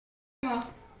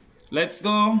Let's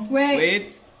go.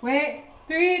 Wait. 3,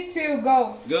 2,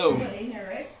 go. Go.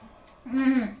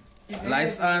 Mm-hmm.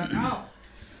 Lights on. Oh.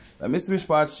 Let me switch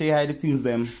part. Shay, hide the things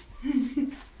them.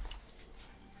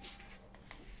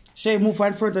 Shay, move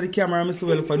right front of the camera. I'm so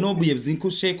well for no babes.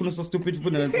 Because Shay couldn't so stupid for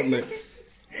putting on something.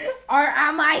 Or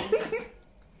am I?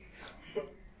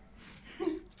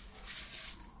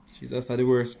 She's also the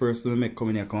worst person to make come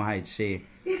in here and hide Shay.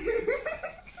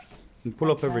 You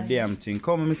pull up every damn thing.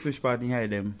 Come let me switch part and hide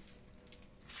them.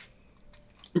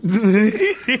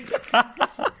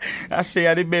 Shay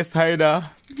are the best hider.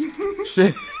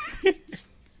 Shay.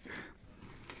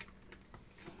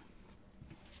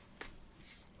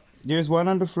 There's one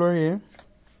on the floor here.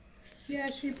 Yeah,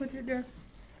 she put it there.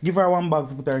 Give her one bag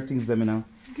to put her things them in now.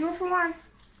 Go for one.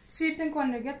 See if you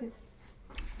can get it.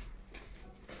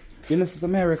 You know, this is a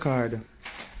memory card.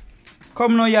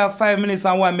 Come now, you have 5 minutes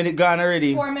and 1 minute gone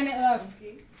already. 4 minutes left.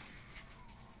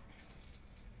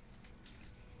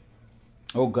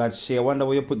 Oh God, Shay, I wonder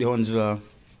where you put the 100.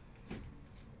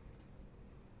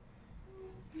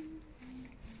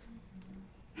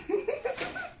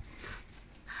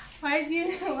 Why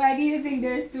do you think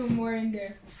there's 2 more in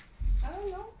there? I don't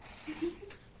know.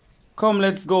 Come,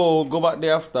 let's go. Go back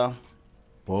there after.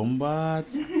 Bombat.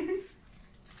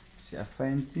 She a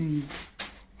fine things.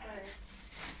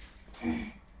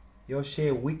 Yo,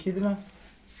 Shay, wicked, you know?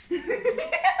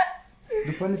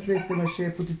 The funny place when Shay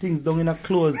put the things down in her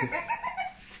clothes.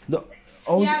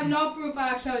 You have no proof I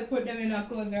actually put them in her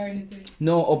clothes or anything.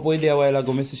 No, up way there a while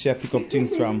ago, Mr. Shay pick up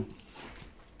things from.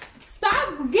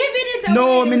 Stop giving it away.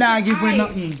 No, me not give you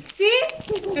nothing. See?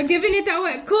 You're giving it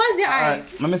away. Close your eye.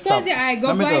 Let me stop. Close your eye.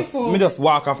 Go blindfolded. Me just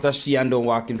walk after she and don't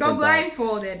walk in front of her. Go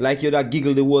blindfolded. Like you that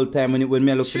giggle the whole time when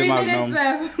me look for the magnum. 3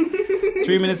 minutes left.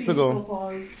 3 minutes to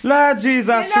go. Lord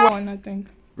Jesus. You know, I think.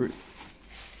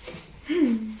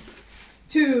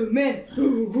 2 minutes.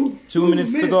 2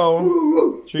 minutes to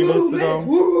go. 3 minutes to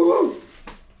go.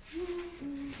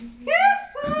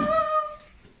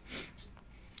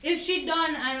 If she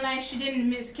done and like she didn't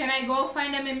miss, can I go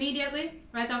find them immediately?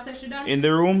 Right after she done? In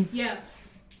the room? Yeah.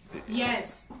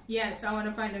 Yes. Yes, I want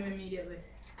to find them immediately.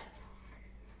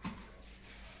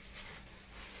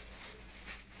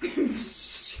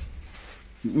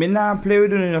 Me not play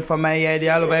with you enough for my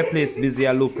idea. All over the place busy.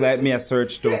 I look like me a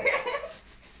search too.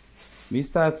 Me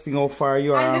start seeing how far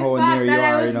you are and how near you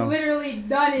are, you know. Literally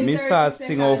done in me start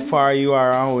seeing how far you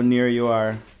are and how near you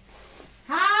are.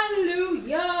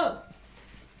 Hallelujah.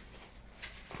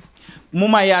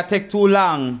 Mama, you take too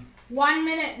long. 1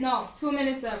 minute, no, 2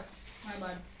 minutes up. My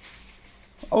bad.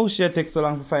 Oh, she take so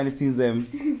long to find the things them.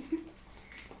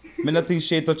 Me not think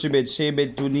she touch the bed. She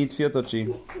bed too neat for you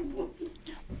touchy.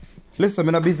 Listen,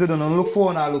 me not busy don't look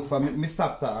for and look for me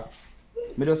stop talk.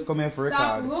 Me just come here for record.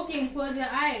 Stop looking, close your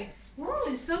eye.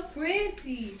 Oh, it's so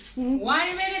pretty.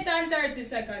 1 minute and 30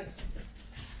 seconds.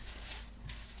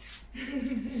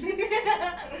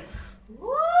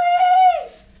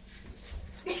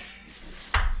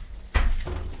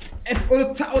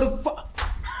 What the fuck?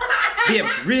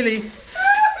 Babes, really?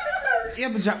 You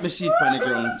ever drop my sheet on the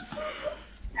ground?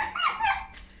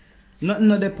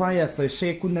 Nothing on the pan here, so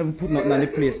Shay could never put nothing on the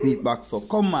place neat back. So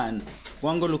come on.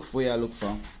 One go look for you, look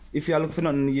for. If you look for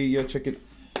nothing, you check it.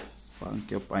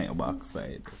 Spank up on your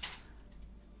backside.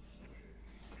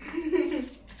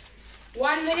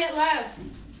 1 minute left.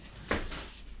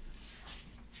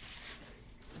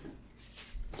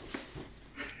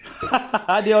 The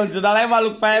 $100, I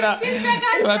look for that.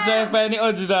 You want to try to find the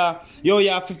 $100. Yo, you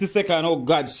have 50 seconds. Oh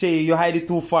God, Shay, you hide it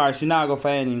too far. She not gonna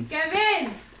find him.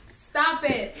 Kevin, stop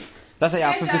it. That's why you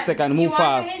have 50 seconds. Move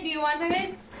fast. Do you want a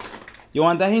hint? You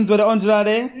want a hint with the $100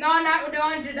 there? No, not with the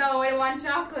 $100. With one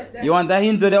chocolate there. You want a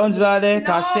hint with the $100 there?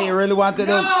 Cause No. Shay really wanted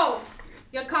them. No.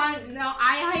 You can't. No,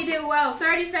 I hide it well.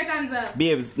 30 seconds up.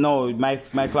 Babes, no, my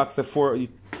clock said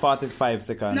 45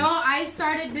 seconds. No, I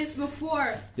started this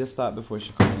before. You start before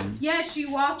she come in. Yeah, she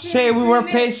walked in. Shay, we were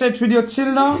patient with your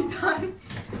chill now. Done.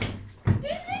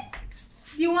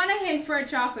 Do you want a hint for a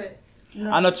chocolate?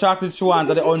 No. And the chocolate she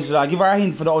wanted, the $100. Give her a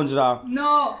hint for the $100.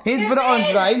 No. Hint for the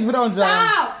 $100. Hint for the $100.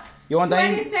 Stop. You want 20 a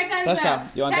hint? seconds Tasha,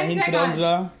 left. you want a 10 hint seconds. for the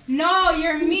 $100? No,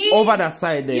 you're mean. Over that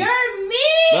side there. You're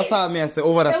mean. That's how I say,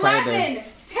 over that 11, side there.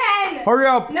 10. Hurry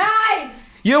up. 9.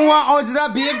 You don't want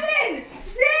 $100, babes? 7,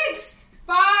 6,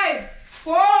 5,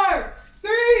 4,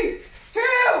 3, 2,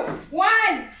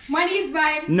 1. Money is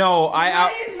mine. No,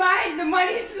 money is mine. The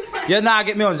money is mine. You're not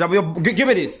get me $100. Give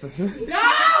me this. No.